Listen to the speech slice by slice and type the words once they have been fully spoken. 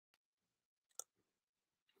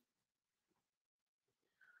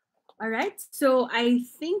All right, so I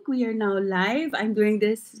think we are now live. I'm doing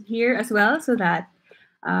this here as well so that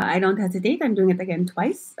I don't hesitate. I'm doing it again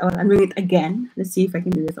twice. Or I'm doing it again. Let's see if I can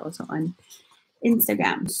do this also on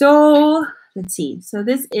Instagram. So let's see. So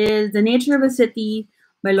this is The Nature of a City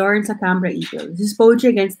by Lacambra, Ypil. This is Poetry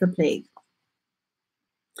Against the Plague.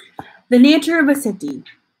 The nature of a city.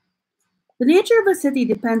 The nature of a city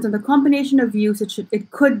depends on the combination of views it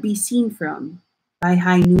could be seen from, by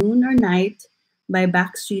high noon or night, by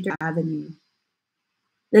back street or avenue.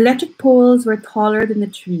 The electric poles were taller than the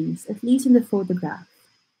trees, at least in the photograph,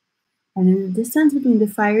 and in the distance between the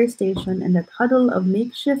fire station and that huddle of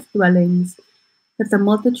makeshift dwellings that the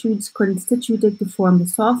multitudes constituted to form the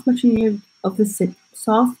soft machinery of the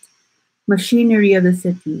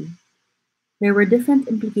city, there were different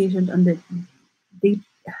implications on the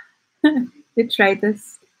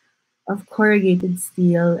detritus of corrugated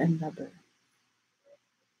steel and rubber.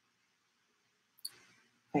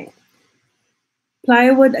 Right.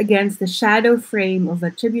 Plywood against the shadow frame of a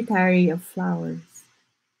tributary of flowers.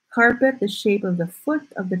 Carpet the shape of the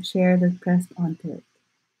foot of the chair that pressed onto it.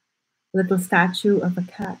 Little statue of a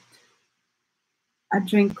cat. A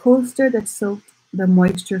drink coaster that soaked the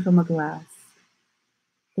moisture from a glass.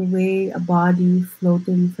 The way a body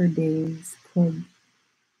floating for days could,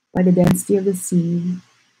 by the density of the sea,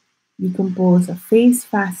 decompose a face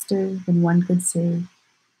faster than one could say,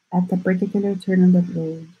 at a particular turn on that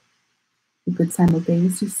road, you could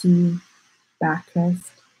simultaneously see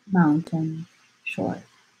backrest, mountain, shore.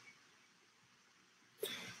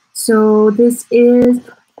 So this is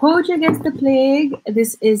Poetry Against the Plague.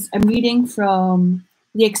 I'm reading from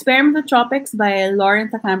The Experiment of the Tropics by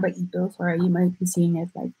Lacambra Ypil. Sorry, you might be seeing it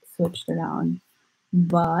like switched around.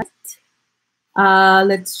 But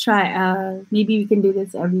let's try. Maybe we can do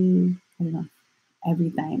this every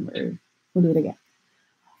time, or we'll do it again.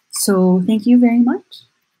 So thank you very much.